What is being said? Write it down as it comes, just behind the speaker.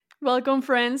Welcome,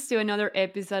 friends, to another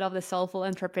episode of the Soulful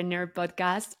Entrepreneur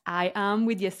Podcast. I am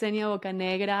with Yesenia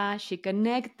Bocanegra. She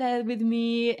connected with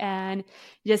me, and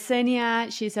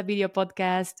Yesenia, she's a video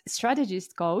podcast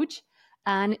strategist coach,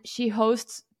 and she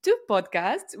hosts two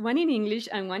podcasts, one in English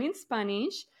and one in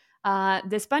Spanish.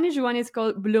 The Spanish one is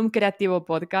called Bloom Creativo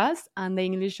Podcast, and the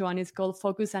English one is called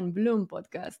Focus and Bloom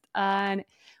Podcast. And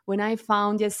when I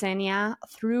found Yesenia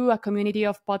through a community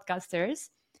of podcasters,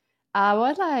 I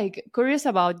was like curious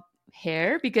about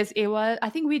her because I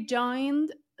think we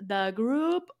joined the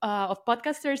group of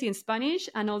podcasters in Spanish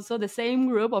and also the same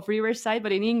group of Riverside,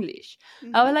 but in English.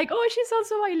 I was Hmm. like, oh, she's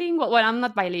also bilingual. Well, I'm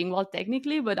not bilingual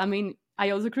technically, but I mean, I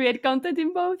also create content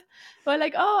in both. But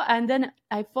like, oh, and then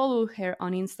I follow her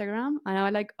on Instagram and I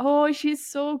was like, oh, she's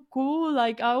so cool.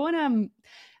 Like, I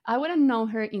wanna know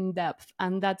her in depth.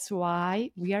 And that's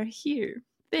why we are here.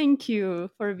 Thank you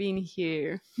for being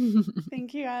here.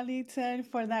 Thank you, Ali, Ted,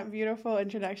 for that beautiful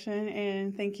introduction.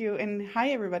 And thank you. And hi,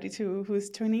 everybody, too, who's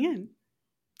tuning in.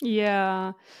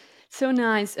 Yeah, so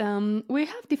nice. We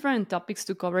have different topics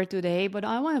to cover today, but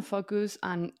I want to focus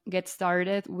and get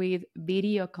started with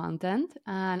video content.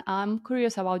 And I'm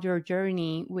curious about your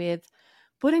journey with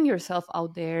putting yourself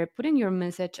out there, putting your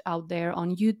message out there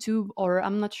on YouTube, or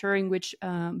I'm not sure in which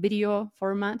video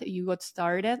format you got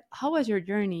started. How was your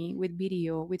journey with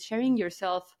video, with sharing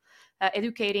yourself,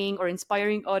 educating or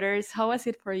inspiring others? How was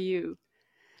it for you?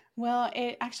 Well,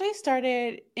 it actually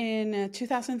started in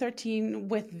 2013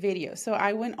 with video. So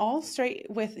I went all straight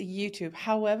with YouTube.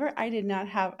 However, I did not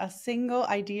have a single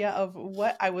idea of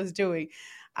what I was doing.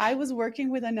 I was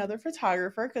working with another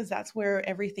photographer because that's where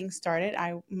everything started.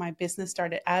 My business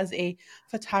started as a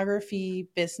photography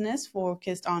business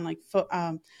focused on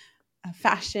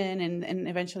fashion and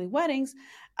eventually weddings.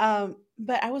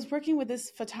 But I was working with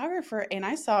this photographer and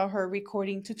I saw her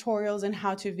recording tutorials and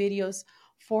how to videos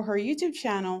for her YouTube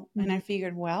channel. And I Mhm.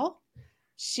 figured, well,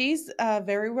 she's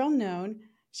very well known.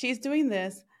 She's doing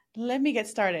this. Let me get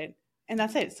started. And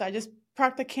that's it. So I just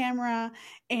parked the camera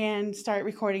and started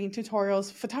recording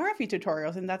tutorials, photography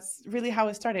tutorials. And that's really how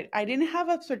it started. I didn't have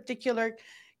a particular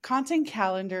content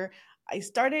calendar. I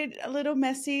started a little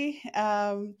messy.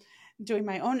 Doing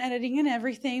my own editing and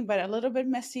everything, but a little bit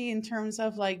messy in terms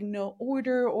of like no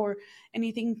order or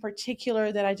anything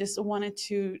particular that I just wanted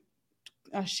to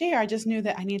share. I just knew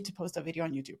that I needed to post a video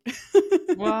on YouTube.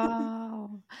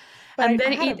 Wow. But And I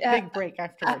then had a big break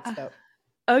afterwards, uh, though.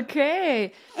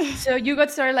 okay. So you got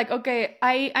started like, okay,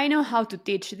 I know how to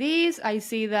teach this. I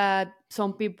see that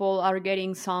some people are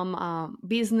getting some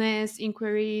business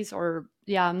inquiries or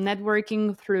yeah,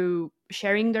 networking through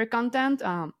sharing their content.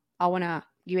 I want to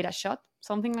give it a shot.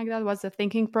 Something like that. What's the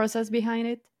thinking process behind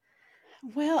it?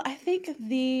 Well, I think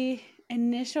the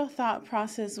initial thought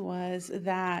process was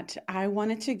that I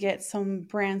wanted to get some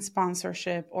brand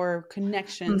sponsorship or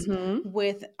connections Mm-hmm.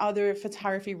 with other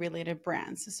photography related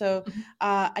brands. So,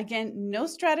 again, no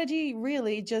strategy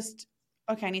really, just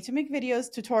okay, I need to make videos,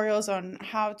 tutorials on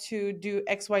how to do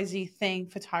XYZ thing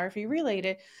photography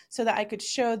related so that I could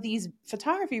show these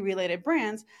photography related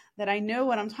brands that I know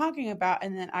what I'm talking about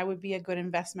and then I would be a good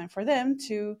investment for them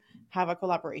to have a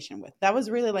collaboration with. That was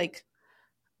really like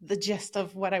the gist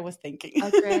of what I was thinking.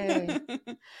 Okay.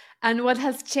 And what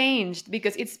has changed?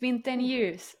 Because it's been 10 Ooh,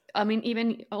 years. I mean,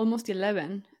 even almost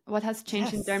 11. What has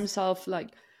changed in yes. terms of like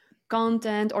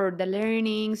content or the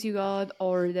learnings you got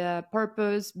or the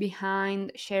purpose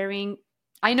behind sharing?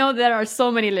 I know there are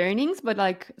so many learnings, but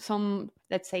like some,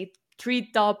 let's say,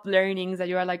 three top learnings that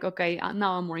you are like, okay,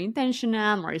 now I'm more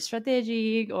intentional, more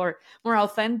strategic, or more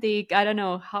authentic. I don't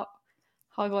know. How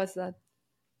was that?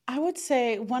 I would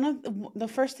say one of the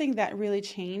first thing that really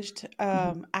changed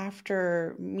Mhm.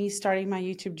 after me starting my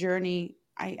YouTube journey,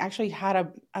 I actually had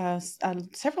a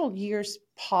several years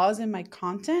pause in my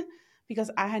content because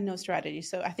I had no strategy.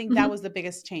 So I think that Mhm. was the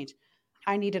biggest change.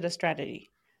 I needed a strategy.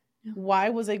 Yeah. Why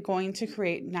was I going to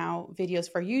create now videos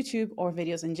for YouTube or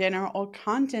videos in general or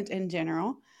content in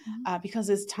general? Mhm. Because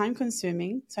it's time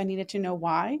consuming. So I needed to know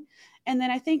why. And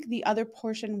then I think the other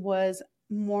portion was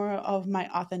more of my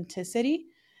authenticity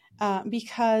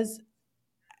because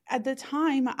at the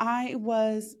time I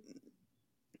was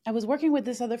working with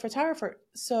this other photographer.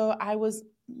 So I was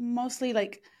mostly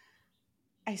like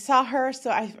I saw her, so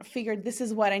I figured this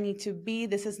is what I need to be.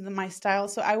 This is my style.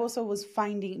 So I also was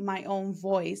finding my own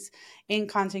voice in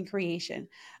content creation.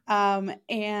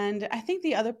 And I think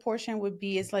the other portion would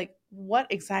be is like, what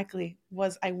exactly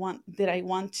did I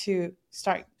want to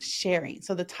start sharing?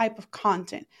 So the type of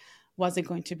content. Was it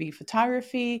going to be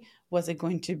photography? Was it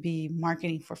going to be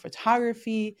marketing for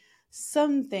photography?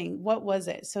 something. What was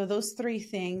it? So those three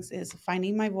things is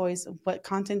finding my voice, what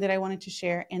content that I wanted to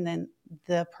share, and then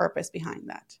the purpose behind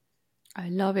that. I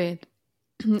love it.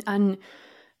 And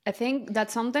I think that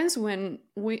sometimes when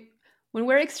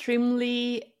we're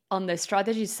extremely on the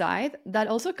strategy side, that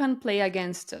also can play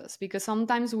against us, because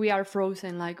sometimes we are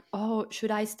frozen, like, oh,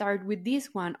 should I start with this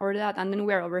one or that? And then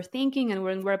we're overthinking, and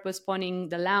when we're postponing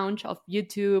the launch of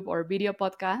YouTube or video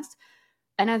podcast.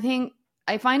 And I think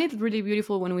I find it really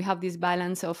beautiful when we have this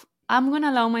balance of, I'm going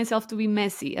to allow myself to be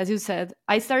messy. As you said,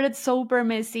 I started super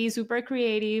messy, super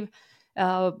creative,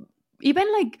 uh, even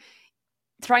like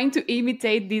trying to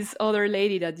imitate this other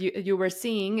lady that you were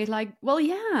seeing. Is like, well,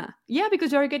 yeah,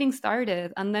 because you're getting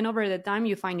started, and then over the time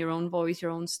you find your own voice,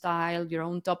 your own style, your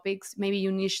own topics, maybe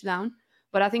you niche down.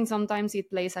 But I think sometimes it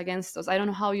plays against us. I don't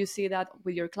know how you see that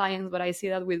with your clients, but I see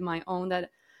that with my own,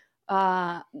 that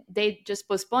they just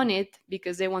postpone it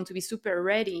because they want to be super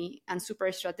ready and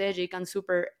super strategic and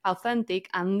super authentic,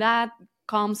 and that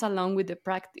comes along with the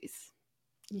practice.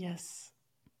 Yes,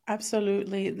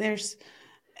 absolutely.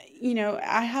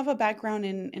 I have a background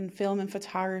in film and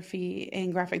photography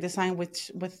and graphic design,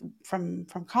 which with from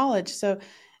college. So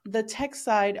the tech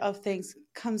side of things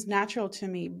comes natural to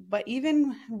me. But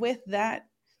even with that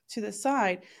to the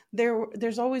side,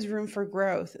 there's always room for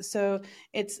growth. So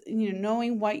it's,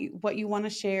 knowing what you want to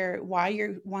share, why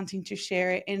you're wanting to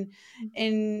share it,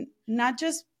 and not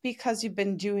just because you've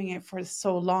been doing it for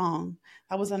so long.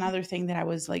 That was another thing that I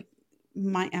was like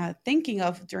my thinking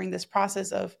of during this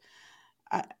process of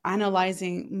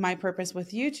analyzing my purpose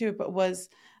with YouTube was,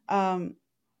 um,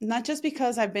 not just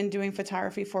because I've been doing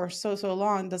photography for so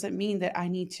long doesn't mean that I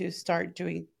need to start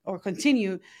doing or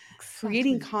continue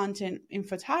creating Exactly. content in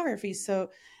photography.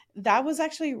 So that was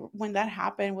actually when that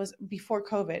happened, was before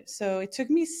COVID. So it took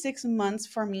me 6 months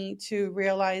for me to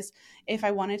realize if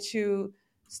I wanted to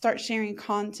start sharing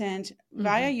content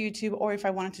via Hmm. YouTube or if I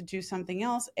wanted to do something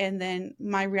else. And then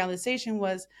my realization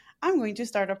was I'm going to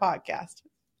start a podcast.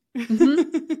 Hmm.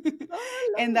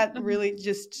 Oh, I And love that it. really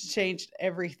just changed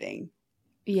everything.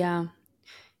 Yeah.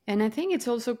 And I think it's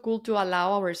also cool to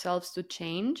allow ourselves to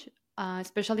change,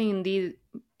 especially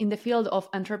in the field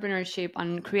of entrepreneurship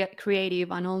and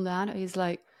creative and all that. Is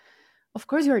like, of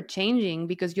course, you're changing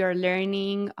because you're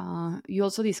learning. You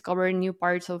also discover new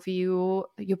parts of you.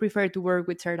 You prefer to work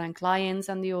with certain clients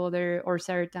and the other, or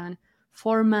certain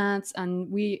formats, and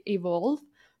we evolve.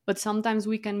 But sometimes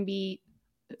we can be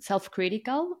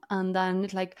self-critical, and then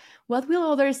it's like, what will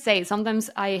others say? Sometimes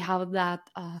I have that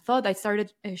thought. I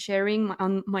started sharing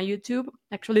on my YouTube,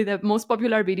 actually the most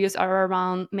popular videos are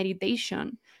around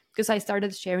meditation, because I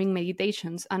started sharing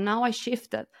meditations, and now I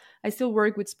shifted. I still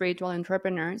work with spiritual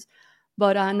entrepreneurs,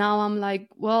 but now I'm like,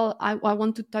 well, I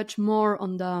want to touch more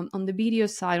on the video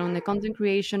side, on the content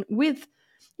creation with,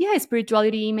 yeah,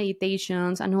 spirituality,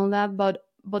 meditations and all that.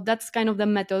 But that's kind of the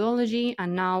methodology,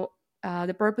 and now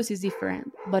the purpose is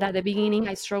different. But at the beginning,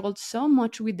 I struggled so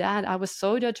much with that. I was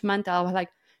so judgmental. I was like,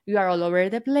 you are all over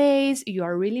the place. You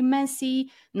are really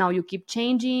messy. Now you keep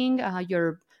changing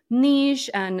your niche,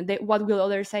 and what will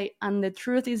others say? And the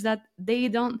truth is that they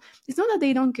don't. It's not that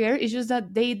they don't care. It's just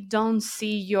that they don't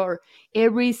see your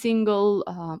every single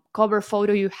cover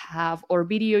photo you have or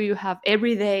video you have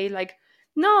every day. Like,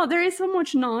 no, there is so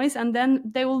much noise, and then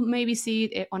they will maybe see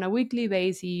it on a weekly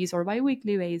basis or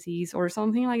bi-weekly basis or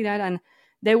something like that, and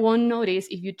they won't notice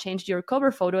if you changed your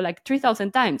cover photo like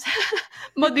 3,000 times.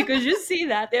 But because you see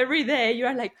that every day, you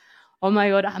are like, oh my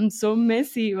god, I'm so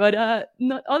messy. But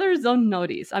not, others don't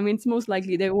notice. I mean, it's most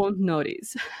likely they won't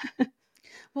notice.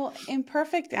 Well,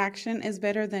 imperfect action is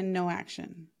better than no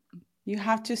action. You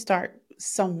have to start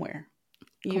somewhere.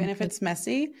 Even if it's Completely.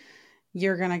 messy,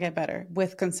 you're going to get better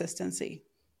with consistency.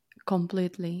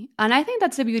 Completely. And I think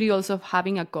that's the beauty also of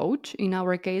having a coach. In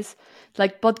our case,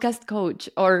 like podcast coach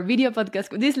or video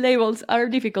podcast. These labels are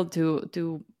difficult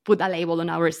to put a label on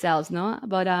ourselves, no?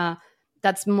 But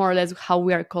that's more or less how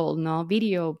we are called, no?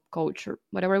 Video coach or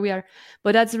whatever we are.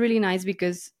 But that's really nice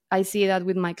because I see that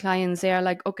with my clients. They are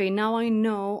like, okay, now I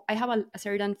know I have a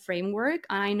certain framework,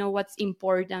 and I know what's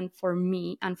important for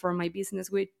me and for my business,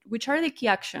 which are the key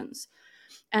actions.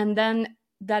 And then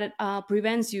that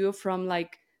prevents you from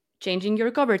like changing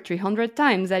your cover 300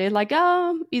 times. That is like,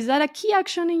 oh, is that a key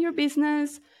action in your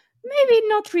business? Maybe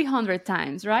not 300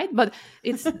 times, right? But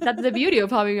it's that's the beauty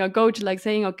of having a coach, like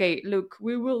saying, okay, look,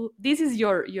 we will, this is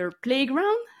your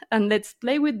playground, and let's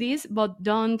play with this, but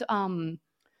don't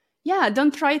yeah,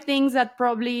 don't try things that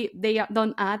probably they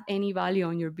don't add any value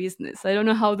on your business. I don't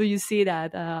know, how do you see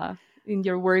that in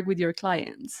your work with your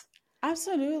clients?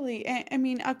 Absolutely. I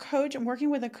mean, a coach,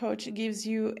 working with a coach gives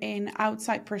you an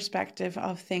outside perspective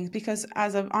of things because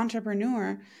as an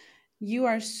entrepreneur, you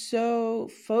are so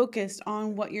focused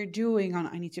on what you're doing on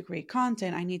I need to create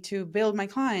content, I need to build my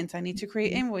clients, I need to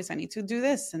create Mm, invoice, I need to do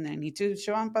this, and I need to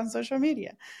show up on social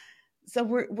media. So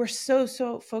we're so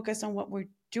focused on what we're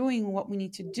doing, what we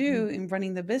need to do mhm. in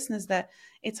running the business, that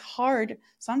it's hard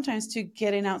sometimes to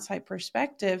get an outside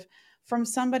perspective from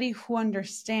somebody who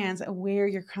understands where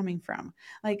you're coming from.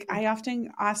 Like, Yeah. I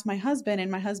often ask my husband, and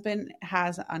my husband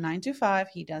has a 9 to 5.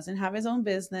 He doesn't have his own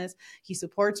business. He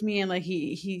supports me, and like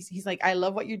he's like, I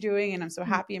love what you're doing, and I'm so Mm,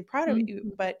 happy and proud of mm, you.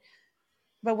 mm.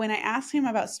 But when I ask him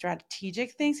about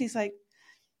strategic things, he's like,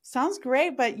 sounds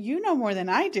great, but you know more than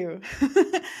I do.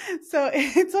 So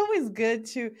it's always good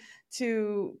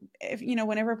to, if you know,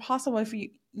 whenever possible, if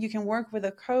you can work with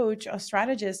a coach, a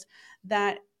strategist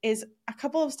that is a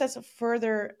couple of steps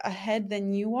further ahead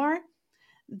than you are,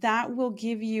 that will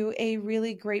give you a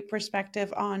really great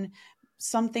perspective on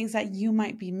some things that you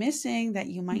might be missing, that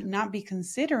you Yeah. might not be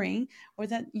considering, or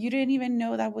that you didn't even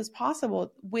know that was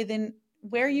possible within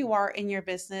where you are in your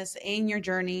business, in your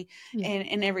journey, Yeah.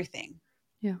 and everything.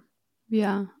 Yeah.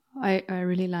 Yeah. I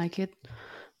really like it,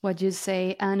 what you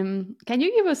say. And can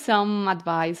you give us some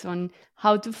advice on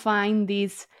how to find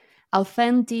this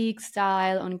authentic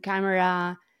style on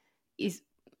camera? Is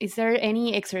is there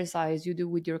any exercise you do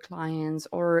with your clients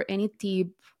or any tip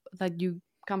that you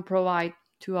can provide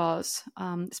to us,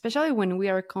 especially when we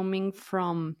are coming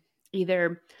from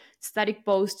either static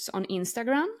posts on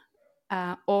Instagram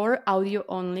or audio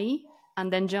only,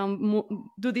 and then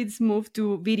do this move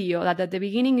to video that at the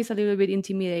beginning is a little bit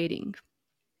intimidating?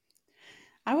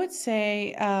 I would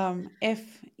say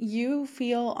if you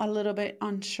feel a little bit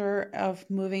unsure of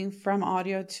moving from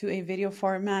audio to a video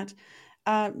format,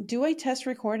 do a test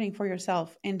recording for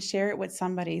yourself and share it with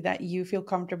somebody that you feel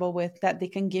comfortable with, that they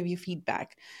can give you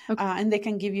feedback. Okay. And they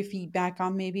can give you feedback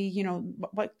on maybe, you know,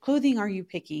 what clothing are you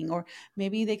picking? Or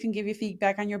maybe they can give you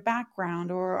feedback on your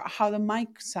background or how the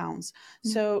mic sounds.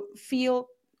 Yeah. So feel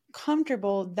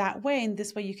comfortable that way, and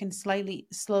this way you can slightly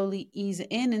slowly ease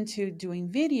in into doing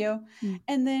video. Mm.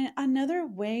 And then another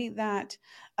way that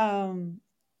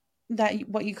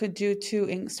what you could do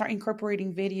to start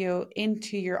incorporating video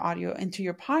into your audio, into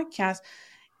your podcast,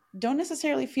 don't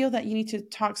necessarily feel that you need to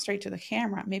talk straight to the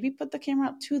camera. Maybe put the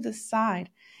camera to the side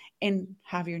and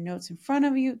have your notes in front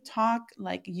of you. Talk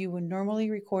like you would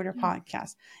normally record a Yeah.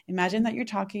 podcast. Imagine that you're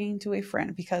talking to a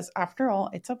friend, because after all,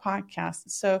 it's a podcast.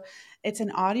 So it's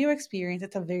an audio experience.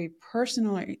 It's a very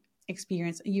personal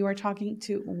experience. You are talking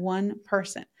to one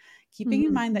person. Keeping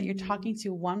in mind that you're Mhm. talking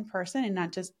to one person and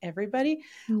not just everybody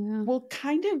Yeah. will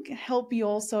kind of help you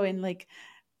also in like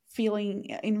feeling,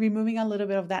 in removing a little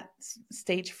bit of that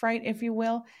stage fright, if you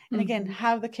will. And again, Mhm.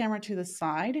 have the camera to the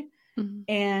side Mhm.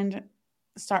 and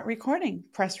start recording,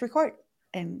 press record,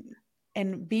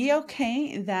 and be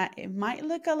okay that it might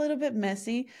look a little bit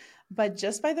messy, but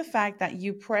just by the fact that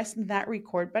you press that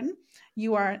record button,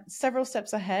 you are several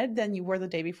steps ahead than you were the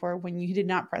day before when you did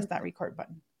not press that record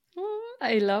button. Oh,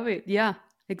 I love it. Yeah,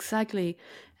 exactly.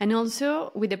 And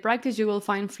also with the practice, you will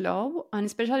find flow, and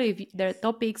especially if there are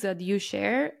topics that you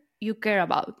share, you care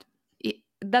about.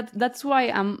 That's why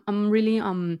I'm really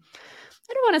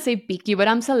I don't want to say picky, but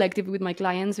I'm selective with my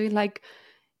clients. With like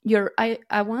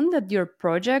I want that your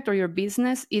project or your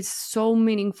business is so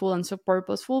meaningful and so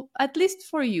purposeful, at least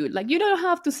for you. Like you don't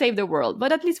have to save the world,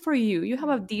 but at least for you, you have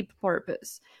a deep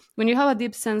purpose. When you have a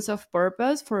deep sense of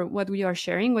purpose for what we are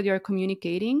sharing, what you are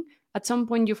communicating, at some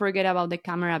point you forget about the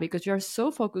camera because you're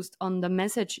so focused on the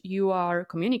message you are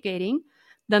communicating,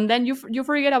 then you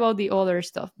forget about the other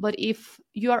stuff. But if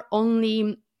you are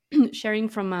only sharing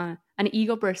from an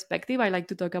ego perspective, I like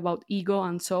to talk about ego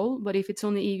and soul. But if it's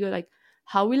only ego, like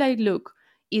how will I look?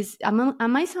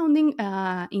 Am I sounding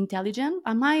intelligent?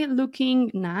 Am I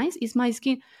looking nice? Is my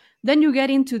skin? Then you get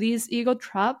into these ego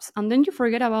traps, and then you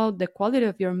forget about the quality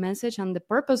of your message and the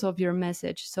purpose of your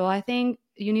message. So I think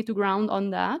you need to ground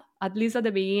on that at least at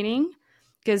the beginning,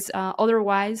 because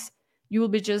otherwise you will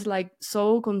be just like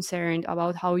so concerned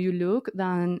about how you look,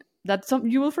 then that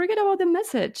you will forget about the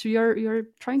message you're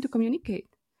trying to communicate.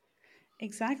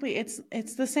 Exactly.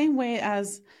 It's the same way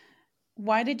as,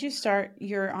 why did you start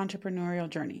your entrepreneurial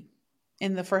journey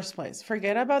in the first place?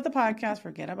 Forget about the podcast,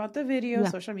 forget about the video, Yeah.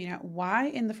 social media. Why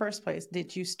in the first place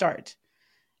did you start?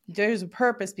 There's a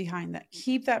purpose behind that.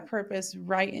 Keep that purpose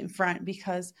right in front,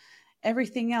 because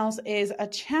everything else is a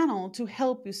channel to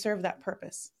help you serve that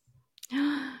purpose.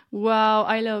 Wow,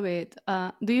 I love it.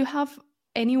 Do you have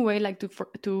any way like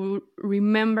to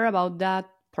remember about that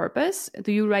purpose?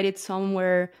 Do you write it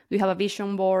somewhere? Do you have a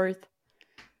vision board?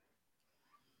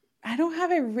 I don't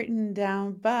have it written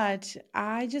down, but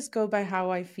I just go by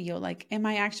how I feel. Like, am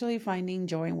I actually finding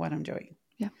joy in what I'm doing?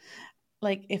 Yeah.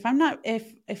 like if I'm not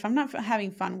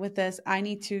having fun with this, I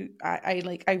need to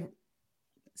I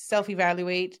self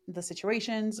evaluate the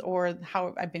situations or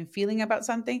how I've been feeling about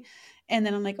something, and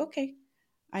then I'm like, okay,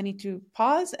 I need to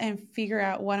pause and figure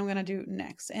out what I'm going to do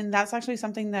next. And that's actually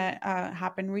something that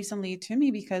happened recently to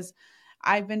me because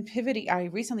I've been pivoting. I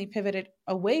recently pivoted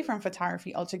away from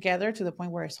photography altogether to the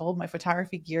point where I sold my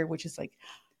photography gear, which is like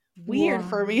weird Wow.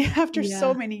 for me after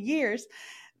so Yeah. many years.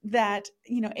 That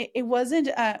it wasn't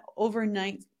a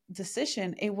overnight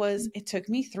decision. It took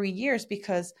me 3 years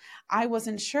because I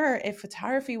wasn't sure if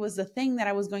photography was the thing that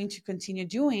I was going to continue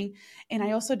doing, and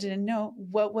I also didn't know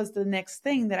what was the next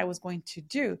thing that I was going to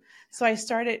do. So I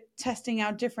started testing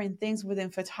out different things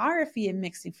within photography and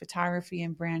mixing photography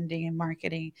and branding and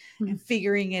marketing Mhm. and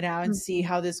figuring it out and see Mhm.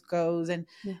 how this goes. and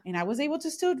Yeah. and I was able to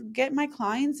still get my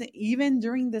clients even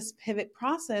during this pivot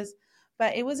process.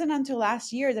 But it wasn't until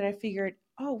last year that I figured,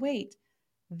 oh, wait,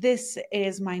 this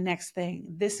is my next thing.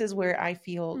 This is where I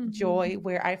feel joy, Mhm.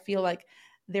 where I feel like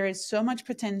there is so much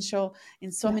potential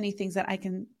and so Yeah. many things that I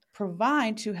can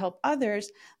provide to help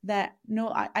others that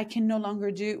no, I can no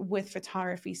longer do with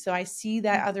photography. So I see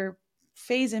that other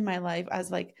phase in my life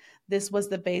as like this was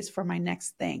the base for my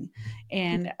next thing.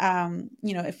 And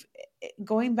if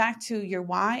going back to your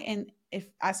why, and if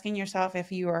asking yourself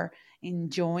if you are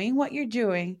enjoying what you're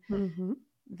doing, Mhm.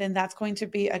 then that's going to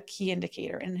be a key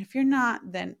indicator. And if you're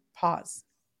not, then pause.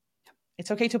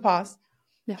 It's okay to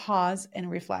Yeah. pause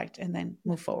and reflect, and then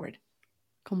Yeah. move forward.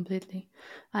 Completely.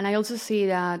 And I also see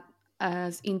that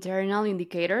as internal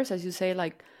indicators, as you say,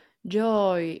 like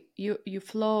joy, you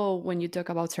flow when you talk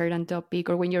about certain topic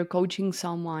or when you're coaching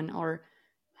someone, or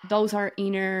those are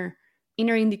inner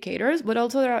indicators, but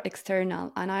also there are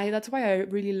external. And I that's why I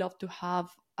really love to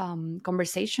have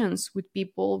conversations with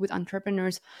people, with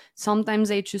entrepreneurs. Sometimes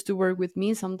they choose to work with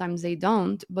me, sometimes they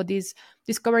don't, but this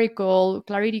discovery call,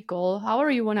 clarity call,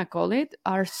 however you want to call it,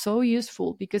 are so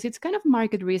useful because it's kind of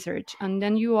market research, and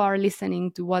then you are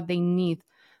listening to what they need.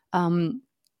 um,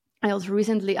 I also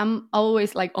recently, I'm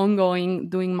always like ongoing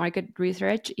doing market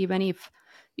research, even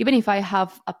if I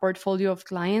have a portfolio of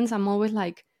clients, I'm always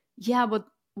like, yeah, but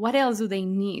what else do they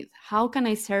need? How can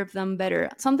I serve them better?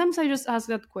 Sometimes I just ask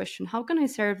that question, how can I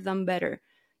serve them better?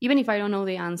 Even if I don't know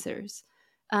the answers.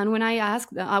 And when I ask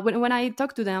them, when I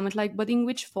talk to them, it's like, but in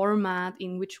which format,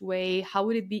 in which way, how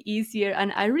would it be easier?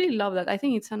 And I really love that. I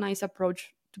think it's a nice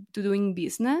approach to doing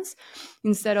business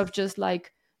instead of just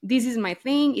like, this is my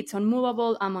thing, it's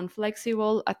unmovable, I'm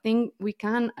unflexible. I think we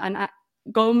can, and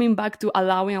going back to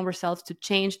allowing ourselves to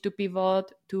change, to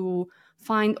pivot, to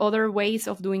find other ways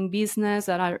of doing business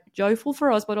that are joyful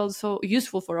for us but also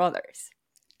useful for others.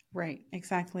 Right.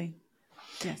 Exactly.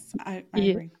 Yes, I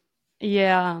Yeah. agree.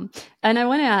 Yeah. And I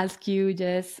want to ask you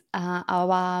just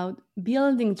about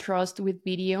building trust with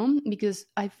video, because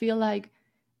I feel like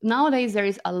nowadays there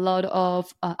is a lot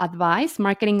of advice,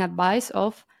 marketing advice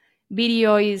of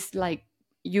video is like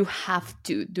you have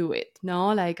to do it,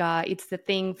 no? Like it's the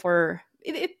thing for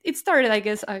it started, I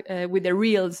guess, with the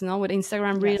reels, no? With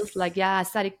Instagram reels, like, Yes. yeah,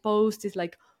 static post is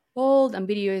like old and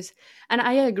video is, and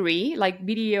I agree, like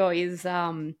video is,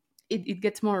 it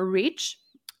gets more rich.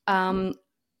 Mhm. Um,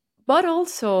 but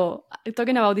also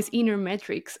talking about these inner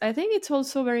metrics, I think it's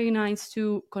also very nice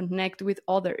to connect with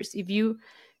others. If you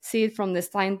see it from the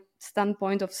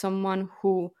standpoint of someone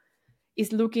who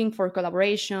is looking for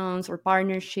collaborations or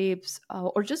partnerships,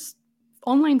 or just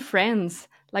online friends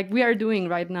like we are doing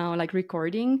right now, like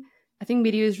recording, I think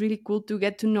video is really cool to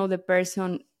get to know the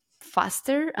person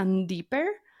faster and deeper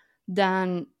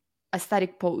than a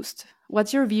static post.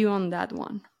 What's your view on that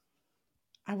one?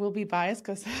 I will be biased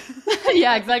because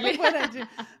Yeah, of exactly. what I do,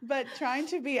 but trying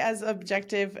to be as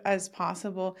objective as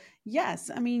possible. Yes,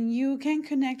 I mean, you can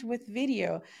connect with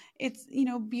video. It's,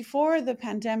 before the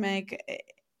pandemic,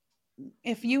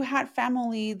 if you had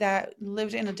family that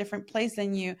lived in a different place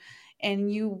than you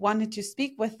and you wanted to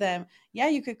speak with them, yeah,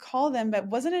 you could call them, but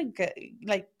wasn't it good,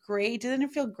 like great? Didn't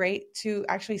it feel great to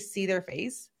actually see their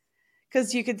face?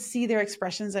 Because you could see their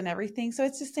expressions and everything. So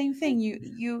it's the same thing.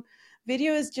 You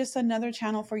video is just another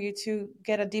channel for you to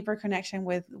get a deeper connection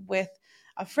with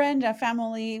a friend, a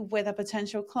family, with a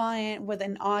potential client, with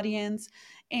an audience.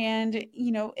 And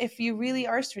if you really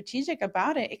are strategic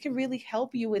about it, it could really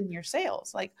help you in your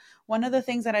sales. Like, one of the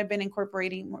things that I've been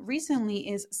incorporating recently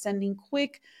is sending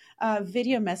quick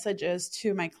video messages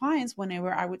to my clients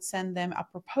whenever I would send them a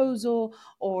proposal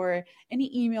or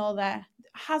any email that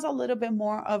has a little bit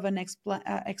more of an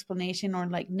explanation or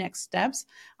like next steps.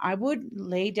 I would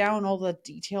lay down all the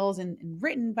details in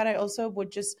written, but I also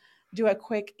would just do a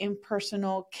quick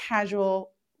impersonal,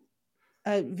 casual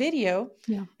a video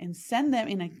Yeah. and send them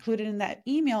and include it in that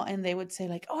email, and they would say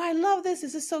like, oh, I love this,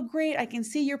 this is so great, I can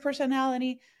see your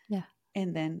personality. Yeah.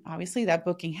 And then obviously that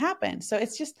booking happened. So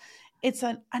it's just, it's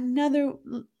another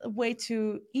way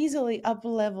to easily up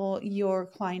level your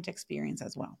client experience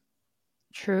as well.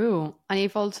 True. And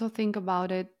if also think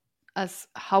about it as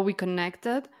how we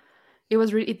connected,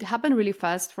 it happened really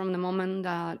fast from the moment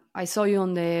that I saw you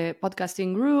on the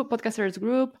podcasters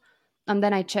group, and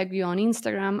then I checked you on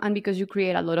Instagram. And because you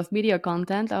create a lot of video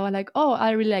content, I was like, oh,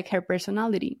 I really like her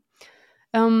personality.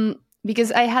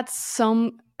 Because I had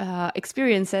some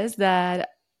experiences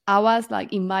that I was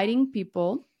like inviting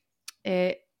people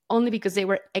uh, only because they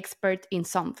were expert in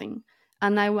something,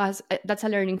 and I was that's a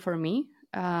learning for me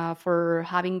for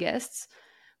having guests.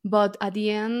 But at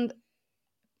the end,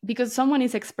 because someone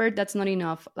is expert, that's not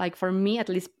enough. Like for me, at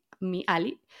least me,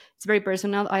 Ali, it's very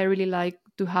personal. I really like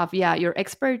to have, yeah, your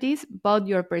expertise, but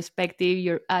your perspective,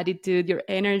 your attitude, your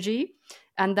energy.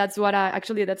 And that's what I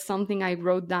actually, that's something I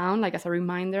wrote down, like as a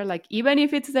reminder, like even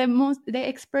if it's the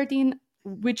expert in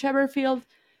whichever field,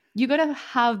 you gotta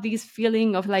have this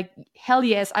feeling of like, hell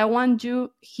yes, I want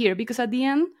you here. Because at the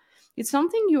end, it's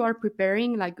something you are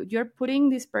preparing, like you're putting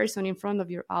this person in front of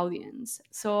your audience.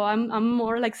 So I'm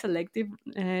more like selective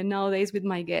nowadays with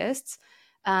my guests.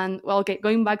 And well, okay,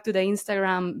 going back to the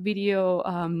Instagram video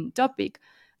topic,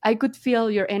 I could feel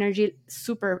your energy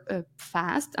super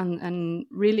fast, and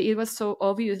really it was so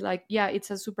obvious, like yeah,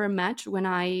 it's a super match when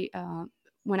I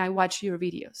watch your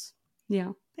videos.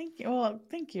 Yeah. Thank you. Well,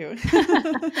 thank you.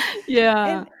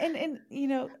 Yeah. And you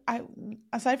know, I,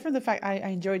 aside from the fact I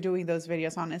enjoy doing those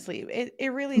videos, honestly,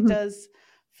 it really Mhm. does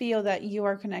feel that you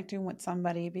are connecting with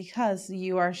somebody because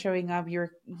you are showing up,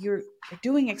 you're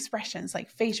doing expressions like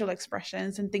facial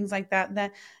expressions and things like that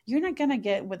that you're not gonna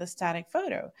get with a static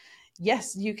photo.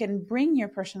 Yes, you can bring your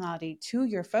personality to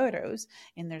your photos,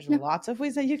 and there's Yeah. lots of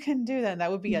ways that you can do that. That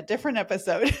would be Yeah. a different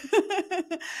episode.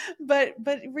 But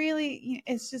really,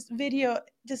 it's just video,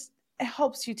 just it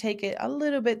helps you take it a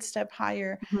little bit step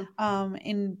higher, Mhm.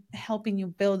 in helping you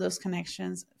build those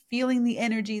connections, feeling the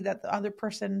energy that the other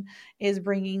person is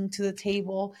bringing to the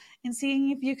table, and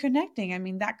seeing if you're connecting. I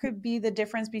mean, that could be the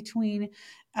difference between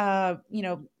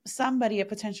somebody, a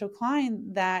potential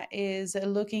client that is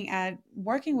looking at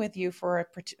working with you for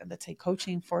let's say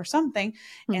coaching for something,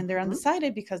 and they're Mhm.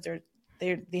 undecided because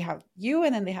they have you,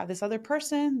 and then they have this other Yeah.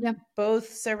 person.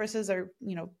 Both services are,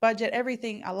 budget,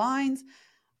 everything aligns,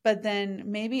 but then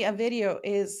maybe a video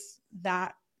is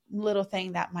that little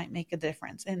thing that might make a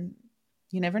difference, and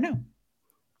you never know.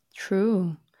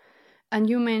 True. And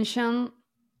you mentioned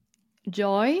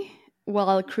joy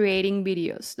while creating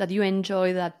videos, that you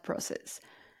enjoy that process.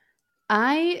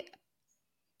 I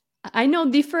I know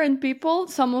different people,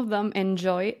 some of them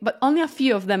enjoy, but only a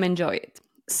few of them enjoy it.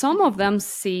 Some of them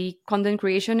see content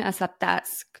creation as a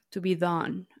task to be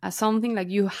done, as something like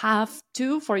you have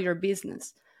to for your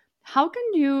business. How can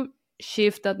you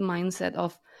shift that mindset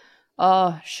of,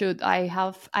 oh shoot, I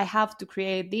have to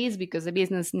create this because the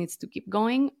business needs to keep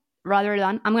going, rather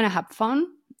than I'm gonna have fun.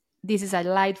 This is a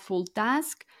lightful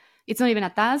task. It's not even a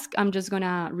task. I'm just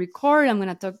gonna record, I'm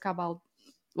gonna talk about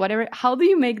whatever. How do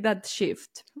you make that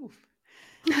shift? Oof.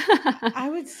 I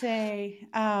would say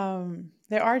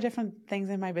there are different things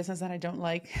in my business that I don't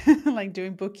like, like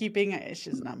doing bookkeeping. It's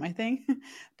just not my thing,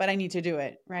 but I need to do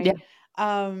it, Yeah. right?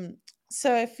 Um,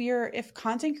 so if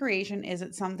content creation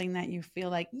isn't something that you feel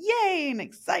like yay and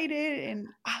excited and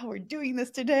we're doing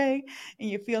this today, and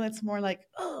you feel it's more like,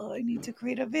 oh, I need to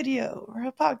create a video or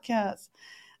a podcast.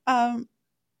 Um,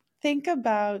 think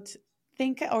about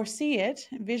think or see it,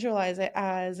 visualize it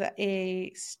as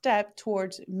a step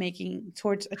towards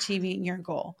achieving your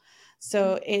goal.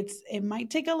 So it might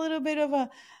take a little bit of a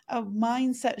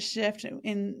mindset shift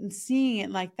in seeing it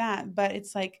like that, but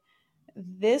it's like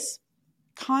this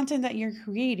content that you're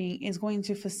creating is going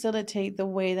to facilitate the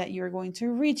way that you're going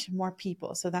to reach more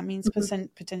people. So that means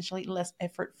Mhm. potentially less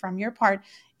effort from your part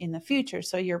in the future.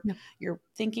 So Yeah. you're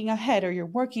thinking ahead, or you're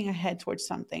working ahead towards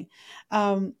something.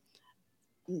 um,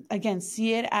 Again,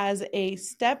 see it as a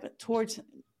step towards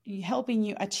helping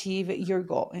you achieve your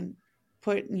goal, and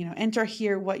enter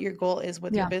here what your goal is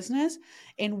with your Yeah. business,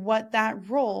 and what that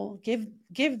role, give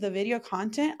the video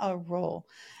content a role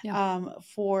Yeah.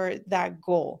 for that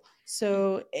goal.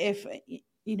 So if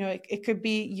it could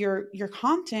be your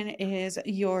content is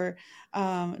your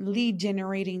lead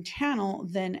generating channel,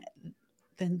 then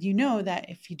you know that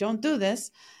if you don't do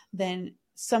this, then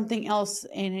something else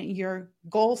in your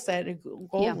goal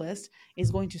Yeah. list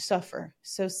is going to suffer.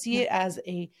 So see Yeah. it as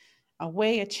a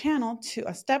way, a channel, to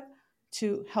a step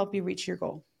to help you reach your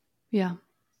goal. Yeah.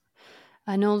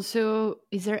 And also,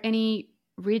 is there any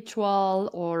ritual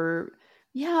or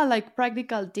yeah, like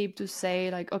practical tip to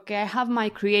say like, okay, I have my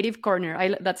creative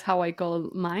corner. That's how I call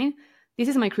mine. This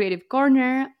is my creative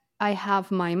corner. I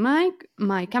have my mic,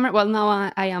 my camera. Well,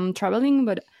 now I am traveling,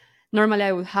 but normally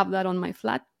I would have that on my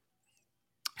flat.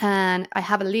 And I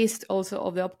have a list also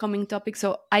of the upcoming topics.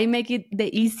 So I make it the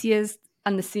easiest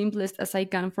and the simplest as I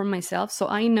can for myself. So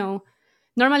I know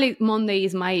normally Monday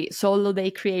is my solo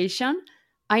day creation.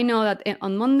 I know that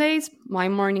on Mondays my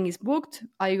morning is booked.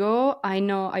 I go, I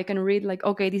know I can read like,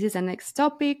 okay, this is the next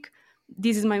topic.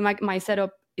 This is my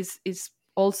setup is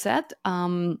all set.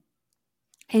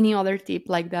 Any other tip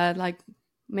like that, like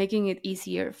making it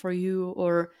easier for you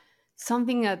or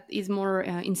something that is more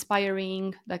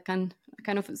inspiring that can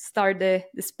kind of start the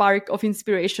spark of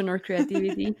inspiration or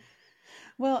creativity.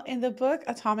 Well, in the book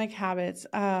Atomic Habits,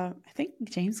 I think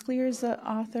James Clear is the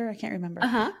author. I can't remember.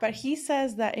 Uh-huh. But he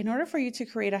says that in order for you to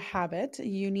create a habit,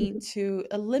 you need to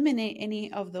eliminate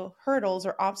any of the hurdles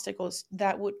or obstacles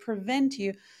that would prevent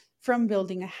you from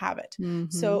building a habit. Mm-hmm.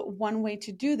 So one way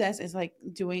to do this is like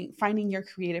finding your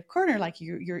creative corner, like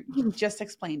you just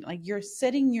explained, like you're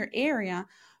setting your area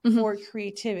Mm-hmm. for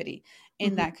creativity.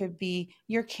 And Mm-hmm. that could be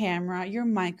your camera, your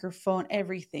microphone,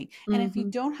 everything. And if you Mm-hmm.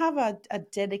 don't have a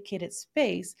dedicated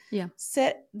space, Yeah.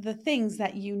 set the things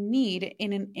that you need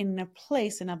in a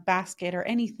place, in a basket or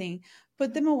anything.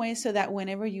 Put them away so that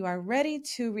whenever you are ready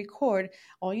to record,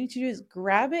 all you need to do is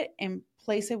grab it and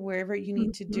place it wherever you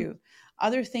need to Mm-hmm. do.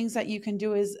 Other things that you can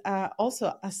do is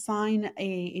also assign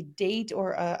a date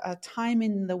or a time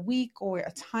in the week or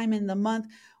a time in the month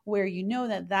where you know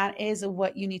that that is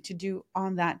what you need to do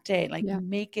on that day. Like Yeah.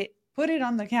 put it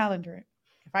on the calendar.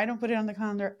 If I don't put it on the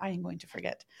calendar, I am going to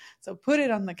forget. So put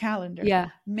it on the calendar. Yeah.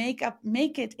 Make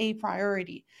it a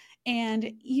priority.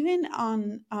 And even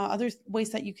on other ways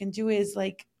that you can do is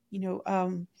like,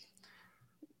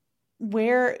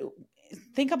 where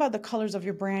think about the colors of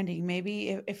your branding.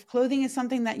 Maybe if clothing is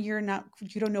something that you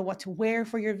don't know what to wear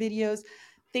for your videos,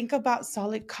 think about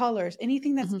solid colors,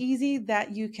 anything that's Mm-hmm. easy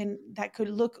that could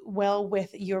look well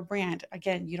with your brand.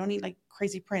 Again, you don't need like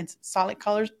crazy prints. Solid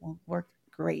colors will work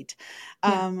great.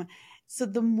 Yeah. um, so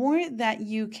the more that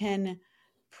you can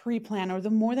pre-plan, or the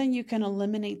more that you can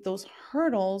eliminate those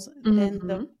hurdles, then Mm-hmm.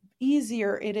 the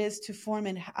easier it is to form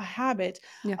a habit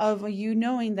Yeah. of you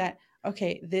knowing that,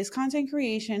 okay, this content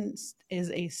creation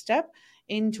is a step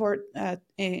in toward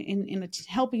in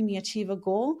helping me achieve a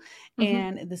goal, Mm-hmm.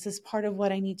 and this is part of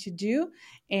what I need to do.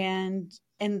 And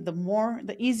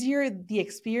the easier the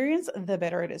experience, the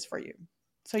better it is for you.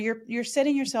 So you're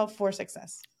setting yourself for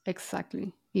success.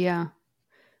 Exactly. Yeah.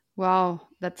 Wow.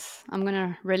 I'm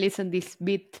gonna release this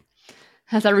bit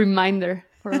as a reminder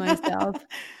for myself.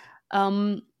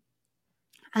 Um,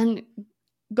 and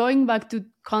going back to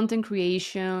content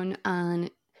creation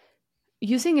and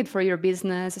using it for your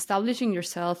business, establishing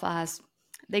yourself as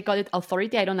they call it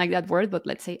authority. I don't like that word, but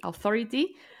let's say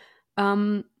authority.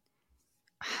 Um,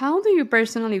 how do you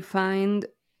personally find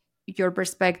your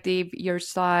perspective, your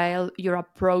style, your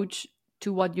approach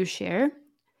to what you share?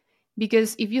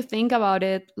 Because if you think about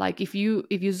it, like if you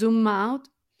zoom out,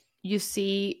 you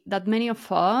see that many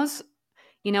of us,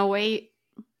 in a way,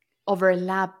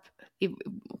 overlap, if,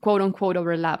 quote unquote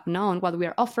overlap, no, on what we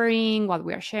are offering, what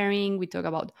we are sharing. We talk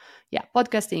about, yeah,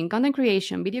 podcasting, content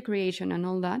creation, video creation, and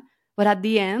all that. But at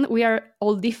the end, we are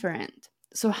all different.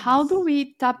 So how do Yes.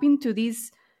 we tap into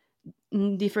this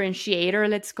differentiator,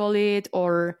 let's call it,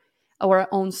 or our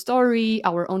own story,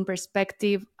 our own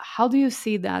perspective? How do you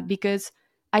see that? Because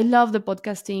I love the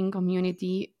podcasting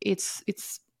community. It's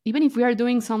even if we are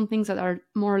doing some things that are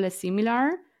more or less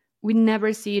similar, we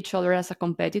never see each other as a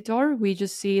competitor. We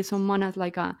just see someone as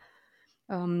like a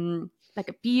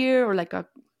peer or like a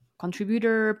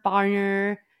contributor,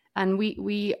 partner. And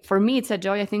we for me it's a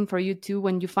joy, I think for you too,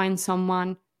 when you find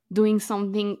someone doing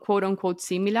something quote unquote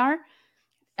similar,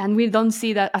 and we don't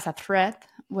see that as a threat,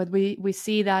 but we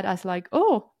see that as like,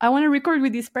 oh, I want to record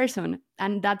with this person.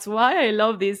 And that's why I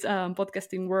love this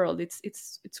podcasting world.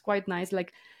 It's quite nice.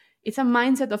 Like, it's a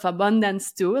mindset of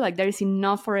abundance too, like there is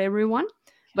enough for everyone.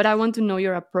 But I want to know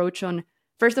your approach on,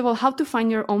 first of all, how to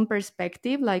find your own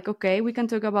perspective. Like, okay, we can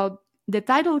talk about, the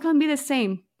title can be the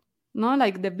same, no,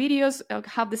 like the videos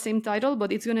have the same title,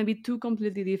 but it's going to be two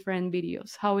completely different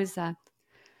videos. How is that?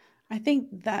 I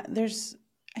think that there's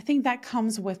I think that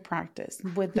comes with practice,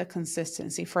 with the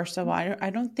consistency. First of all, I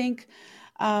don't think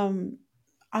um,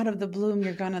 out of the bloom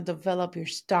you're gonna develop your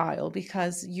style,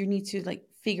 because you need to like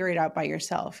figure it out by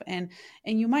yourself. And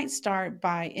you might start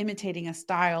by imitating a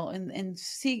style and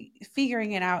see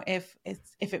figuring it out if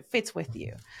it fits with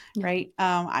you, Yeah. right?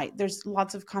 I There's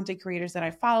lots of content creators that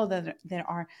I follow that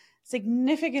are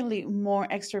significantly more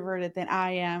extroverted than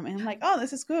I am, and I'm like, oh,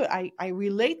 this is good. I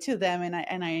relate to them,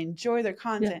 and I enjoy their Yeah.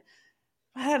 content.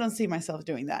 I don't see myself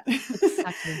doing that.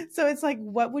 Exactly. So it's like,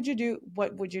 what would you do?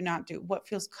 What would you not do? What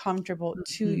feels comfortable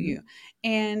to Hmm. you?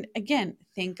 And again,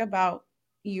 think about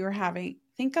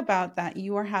that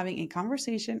you are having a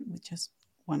conversation with just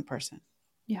one person.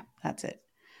 Yeah. That's it.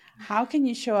 How can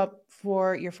you show up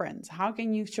for your friends? How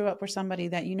can you show up for somebody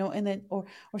that you know, and then or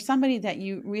somebody that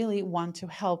you really want to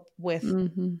help with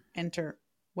Hmm. enter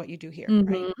what you do here,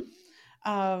 right?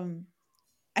 Hmm. Um,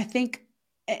 I think,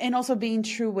 and also being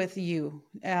true with you.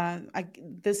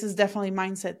 This is definitely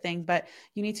mindset thing, but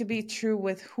you need to be true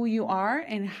with who you are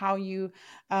and how you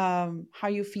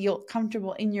feel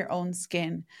comfortable in your own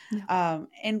skin. Yeah.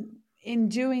 And in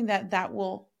doing that, that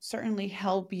will certainly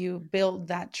help you build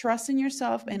that trust in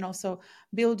yourself, and also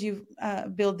build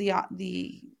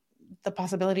the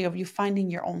possibility of you finding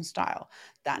your own style.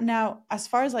 That now, as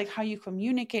far as like how you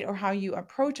communicate or how you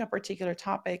approach a particular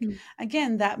topic,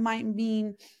 again, that might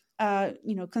mean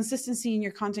consistency in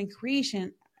your content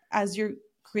creation. As you're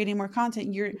creating more content,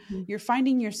 Mm-hmm. you're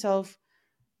finding yourself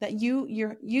that you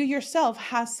yourself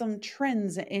has some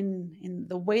trends in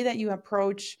the way that you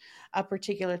approach a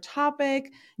particular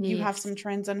topic. You have Yes. some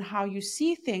trends on how you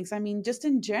see things. I mean, just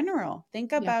in general,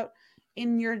 think Yeah. about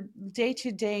in your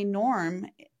day-to-day norm,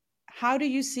 how do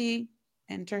you see,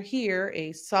 enter here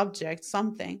a subject,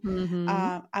 something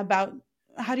Hmm. about,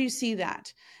 how do you see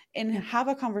that, and Yeah. have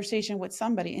a conversation with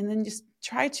somebody, and then just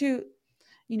try to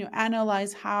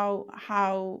analyze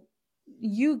how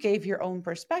you gave your own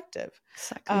perspective.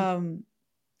 Exactly. um,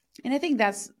 and I think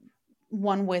that's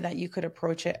one way that you could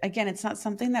approach it. Again, it's not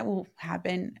something that will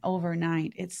happen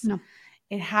overnight. No.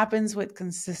 It happens with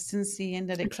consistency and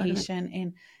Exactly.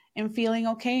 dedication, and feeling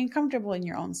okay and comfortable in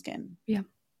your own skin. Yeah.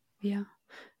 Yeah.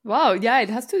 Wow. Yeah. It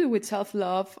has to do with self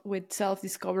love, with self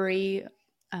discovery,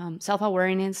 self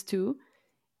awareness too.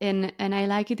 And I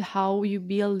like it how you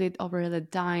build it over the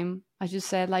time. As you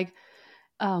said, like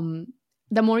um,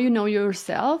 the more you know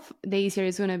yourself, the easier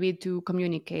it's gonna be to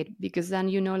communicate, because then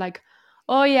you know, like,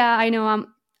 oh yeah, I know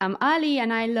I'm Ali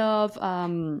and I love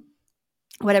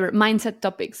whatever mindset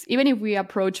topics. Even if we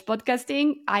approach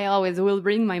podcasting, I always will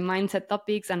bring my mindset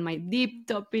topics and my deep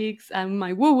topics and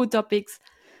my woo woo topics,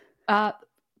 uh,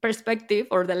 perspective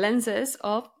or the lenses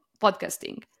of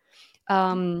podcasting.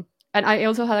 And I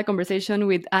also had a conversation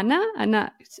with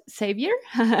Anna Xavier,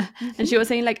 and she Hmm. was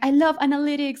saying like, I love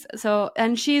analytics. So,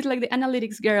 and she's like the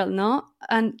analytics girl, no?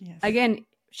 And Yes. again,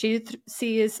 she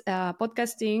sees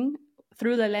podcasting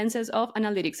through the lenses of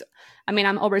analytics. I mean,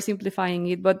 I'm oversimplifying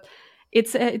it, but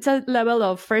it's a level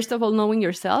of, first of all, knowing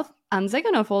yourself, and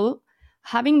second of all,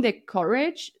 having the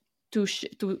courage to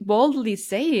boldly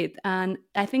say it. And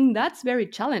I think that's very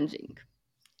challenging.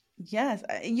 Yes,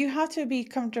 you have to be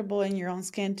comfortable in your own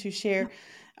skin to share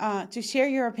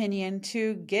your opinion,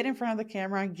 to get in front of the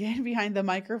camera, get behind the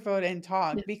microphone and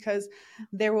talk, Yeah, because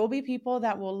there will be people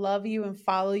that will love you and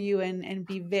follow you, and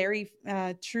be very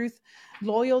truth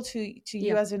loyal to yeah,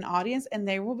 you as an audience, and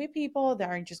there will be people that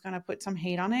are just going to put some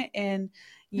hate on it, and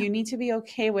yeah, you need to be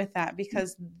okay with that, yeah,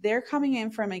 because they're coming in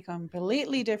from a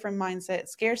completely different mindset,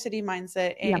 scarcity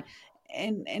mindset, yeah.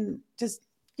 and just,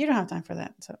 you don't have time for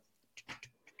that. So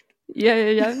Yeah,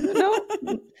 yeah, yeah. No,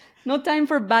 no time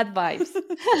for bad vibes.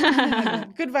 no, no, no. Yeah,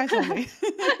 Good vibes only.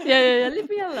 yeah, yeah. Leave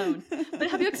me alone. But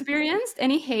have you experienced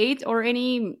any hate or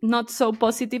any not so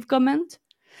positive comment?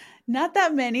 Not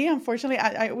that many, unfortunately.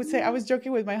 I would say, I was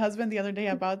joking with my husband the other day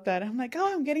about that. I'm like,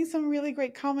 oh, I'm getting some really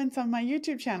great comments on my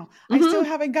YouTube channel. I still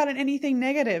Mm-hmm. haven't gotten anything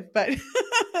negative, but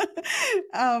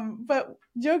but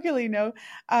jokingly, no.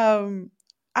 Um,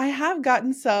 I have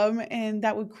gotten some, and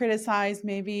that would criticize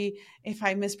maybe if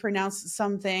I mispronounced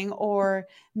something, or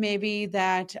maybe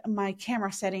that my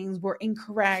camera settings were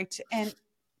incorrect. And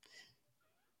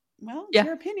well, it's Yeah,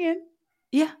 your opinion.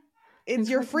 yeah, You're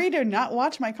exactly. free to not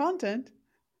watch my content.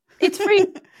 It's free.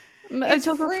 It's It's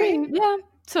all for free. free. Yeah.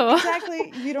 So,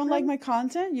 Exactly. You don't like my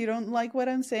content, you don't like what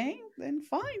I'm saying, then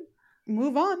fine.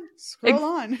 Move on. Scroll ex-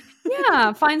 on.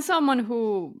 yeah, find someone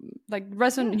who like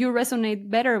Yeah, you resonate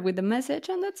better with the message,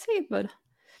 and that's it. But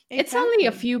it's only a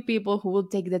exactly. few people who will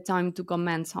take the time to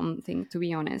comment something, to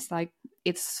be honest. Like,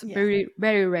 it's Yeah. very,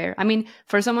 very rare. I mean,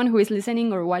 for someone who is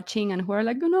listening or watching and who are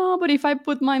like, no, but if I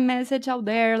put my message out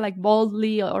there, like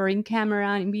boldly or in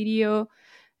camera, in video,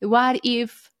 what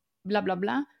if blah, blah,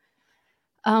 blah?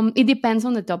 It depends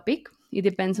on the topic. It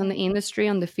depends on the Right. industry,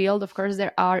 on the field. Of course,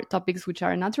 there are topics which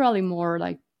are naturally more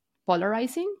like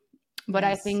polarizing. But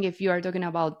I Yes. think if you are talking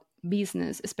about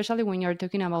business, especially when you're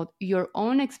talking about your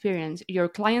own experience, your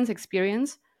client's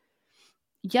experience,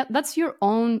 yeah, that's your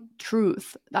own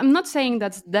truth. I'm not saying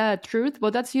that's the truth,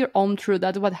 but that's your own truth.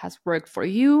 That's what has worked for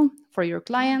you, for your Yeah,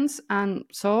 clients, and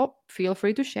so feel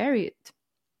free to share it.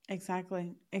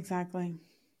 exactly. Exactly.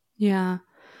 Yeah.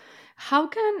 How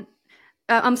can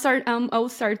I'm sorry. I'll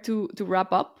start to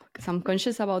wrap up because I'm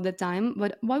conscious about the time.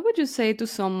 But what would you say to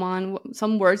someone?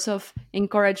 Some words of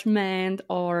encouragement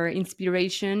or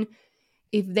inspiration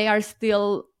if they are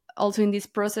still also in this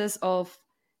process of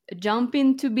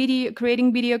jumping to video,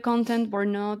 creating video content or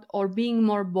not, or being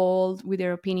more bold with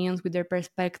their opinions, with their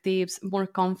perspectives, more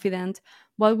confident.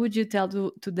 What would you tell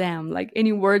to them? Like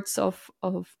any words of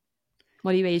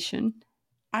motivation?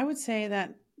 I would say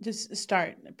that just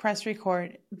start, press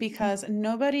record, because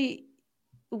nobody,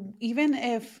 even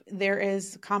if there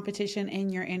is competition in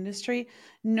your industry,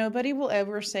 nobody will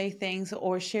ever say things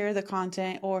or share the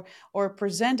content or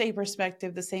present a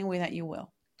perspective the same way that you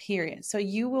will. Period. So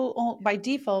you will by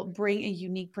default bring a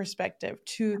unique perspective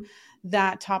to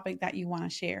that topic that you want to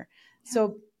share.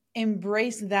 So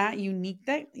embrace that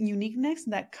uniqueness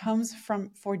that comes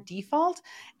from for default,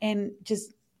 and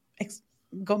just ex-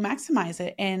 go maximize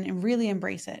it and really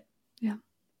embrace it. Yeah.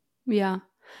 Yeah.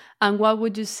 And what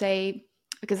would you say?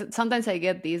 Because sometimes I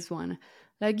get this one,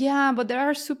 like, yeah, but there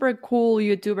are super cool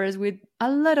YouTubers with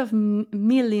a lot of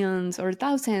millions or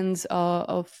thousands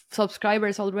of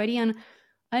subscribers already, and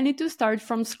I need to start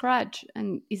from scratch.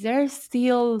 And is there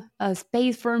still a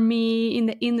space for me in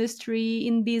the industry,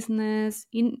 in business,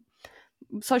 in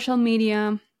social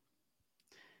media?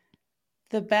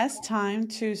 The best time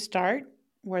to start,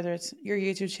 whether it's your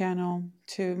YouTube channel,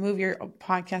 to move your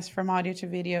podcast from audio to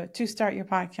video, to start your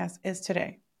podcast, is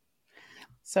today.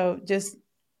 So just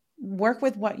work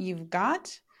with what you've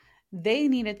got. They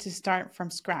needed to start from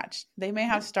scratch. They may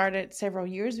have Yep. started several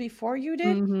years before you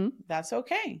did. Mm-hmm. That's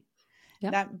okay.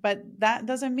 Yep. That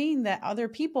doesn't mean that other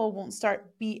people won't start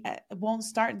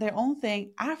their own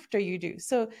thing after you do.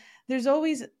 So there's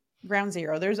always ground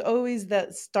zero. There's always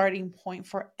the starting point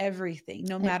for everything,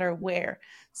 no matter Everything. where.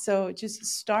 So just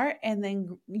start, and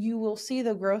then you will see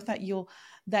the growth that you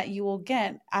will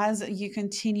get as you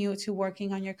continue to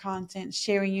working on your content,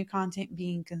 sharing your content,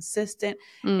 being consistent,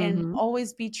 and Mm-hmm.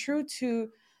 always be true to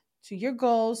your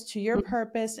goals, to your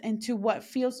purpose, and to what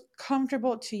feels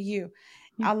comfortable to you.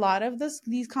 Yeah. A lot of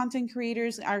these content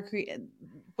creators are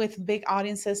with big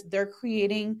audiences. They're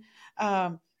creating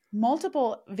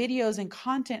multiple videos and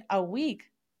content a week,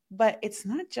 but it's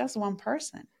not just one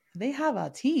person. They have a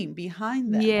team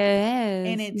behind them,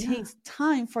 and Yes. it Yeah. takes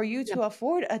time for you Yeah. to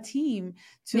afford a team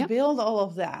to Yeah. build all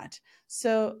of that.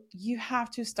 So you have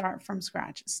to start from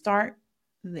scratch. Start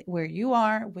where you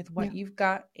are with what Yeah. you've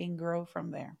got and grow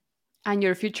from there. And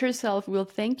your future self will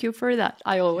thank you for that.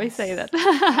 I always say Yes, that.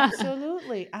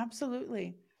 absolutely.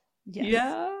 Absolutely. Yes.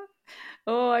 Yeah.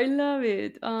 Oh, I love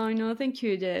it. Oh, no, thank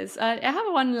you, Jess. I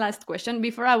have one last question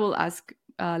before I will ask,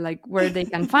 like, where they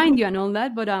can find you and all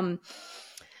that. But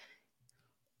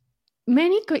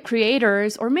many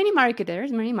creators or many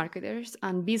marketers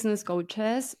and business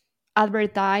coaches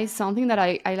advertise something that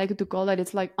I like to call that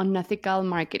it's like unethical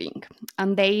marketing.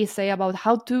 And they say about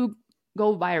how to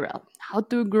go viral, how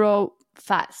to grow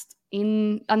fast.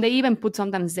 And they even put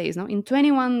sometimes days, no? In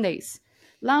 21 days.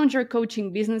 Launch your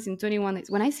coaching business in 21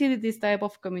 days. When I see this type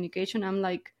of communication, I'm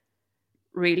like,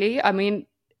 really? I mean,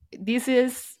 this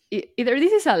is either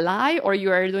this is a lie or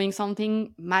you are doing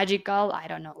something magical. I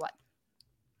don't know what.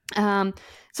 Um,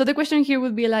 so the question here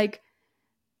would be like,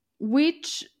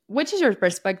 which is your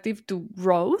perspective to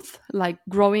growth, like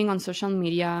growing on social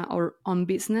media or on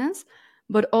business,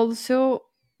 but also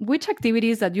which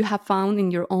activities that you have found in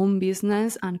your own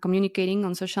business and communicating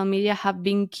on social media have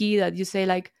been key that you say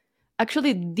like,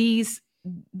 actually this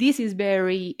is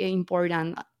very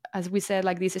important, as we said,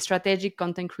 like this strategic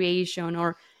content creation,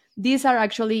 or these are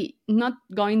actually not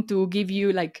going to give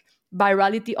you like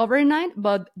virality overnight,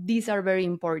 but these are very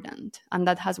important and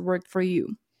that has worked for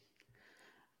you.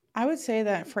 I would say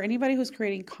that for anybody who's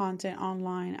creating content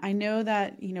online, I know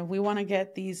that, we want to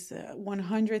get these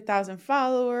 100,000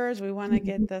 followers. We want to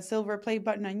get the silver play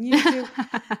button on YouTube.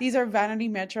 These are vanity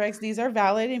metrics. These are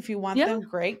valid. If you want Yeah. them,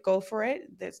 great, go for it.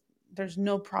 There's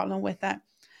no problem with that.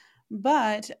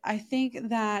 But I think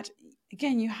that,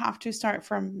 again, you have to start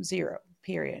from zero,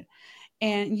 period.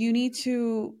 And you need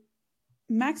to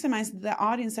maximize the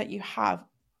audience that you have.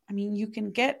 I mean, you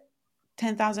can get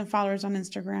 10,000 followers on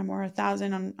Instagram or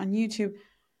 1,000 on YouTube,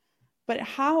 but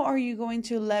how are you going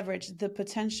to leverage the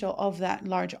potential of that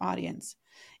large audience?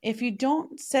 If you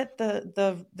don't set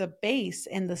the base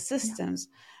and the Yeah. systems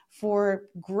for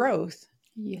growth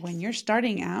when Yes. you're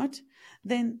starting out,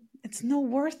 then it's no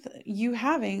worth you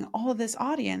having all this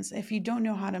audience if you don't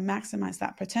know how to maximize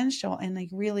that potential and like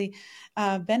really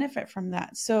benefit from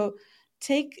that. So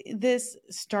take this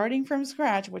starting from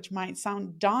scratch, which might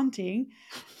sound daunting,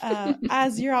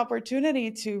 as your opportunity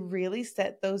to really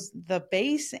set the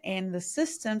base and the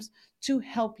systems to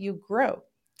help you grow.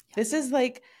 This is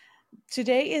like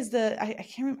today is I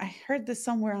can't remember, I heard this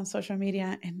somewhere on social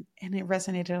media and it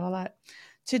resonated a lot.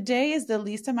 Today is the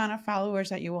least amount of followers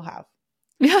that you will have.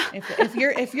 Yeah.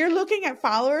 If you're looking at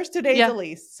followers, today's Yeah. the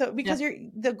least. So Yeah. because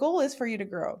the goal is for you to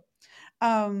grow.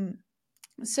 Um,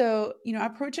 so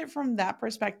approach it from that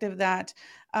perspective that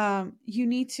you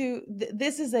need to.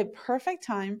 This is a perfect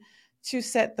time to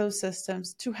set those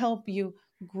systems to help you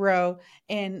grow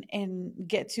and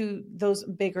get to those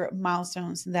bigger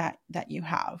milestones that you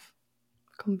have.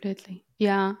 Completely.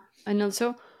 Yeah. And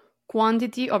also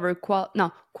quality over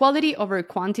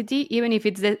quantity, even if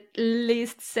it's the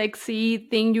least sexy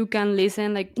thing you can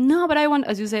listen. Like, no, but I want,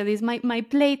 as you say, this my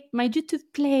plate, my YouTube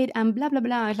plate, and blah blah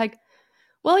blah. It's like,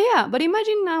 well, yeah, but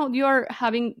imagine now you're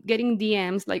getting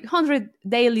DMs, like 100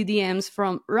 daily DMs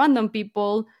from random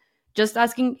people just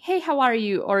asking, hey, how are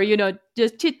you? Or,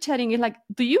 just chit chatting. It's like,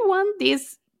 do you want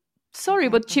this, sorry,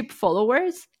 but Exactly. cheap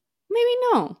followers? Maybe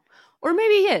no. Or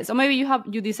maybe yes. Or maybe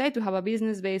you decide to have a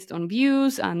business based on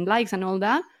views and likes and all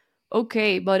that.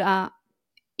 Okay, but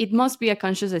it must be a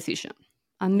conscious decision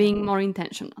and Yeah. being more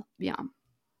intentional. Yeah.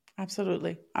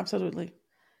 Absolutely. Absolutely.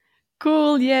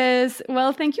 Cool. Yes.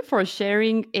 Well, thank you for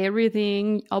sharing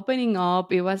everything, opening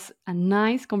up. It was a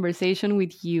nice conversation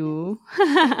with Yes. you.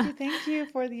 Thank you. Thank you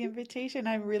for the invitation.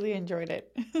 I really enjoyed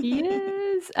it.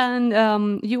 Yes.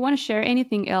 And you want to share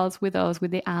anything else with us,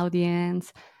 with the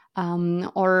audience,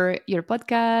 or your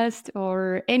podcast,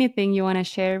 or anything you want to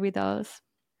share with us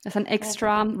as an Well,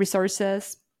 extra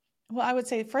resources? Well, I would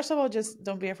say, first of all, just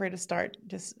don't be afraid to start.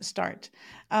 Just start.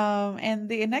 And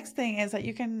the next thing is that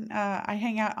you can, I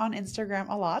hang out on Instagram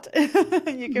a lot.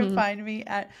 You can Mhm. find me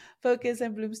at Focus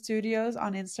and Bloom Studios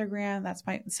on Instagram. That's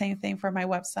my same thing for my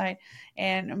website.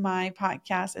 And my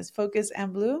podcast is Focus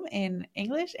and Bloom in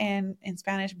English, and in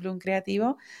Spanish, Bloom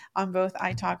Creativo. On both,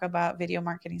 I talk about video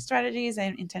marketing strategies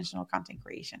and intentional content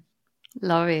creation.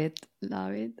 Love it.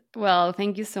 Love it. Well,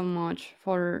 thank you so much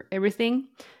for everything.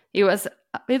 It was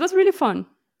it was really fun.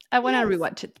 I want to Yes.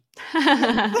 rewatch it.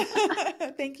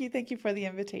 Yes. Thank you. Thank you for the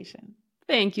invitation.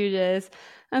 Thank you, Jess.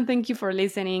 And thank you for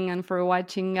listening and for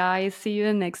watching, guys. See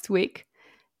you next week.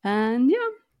 And yeah,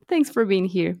 thanks for being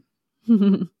here.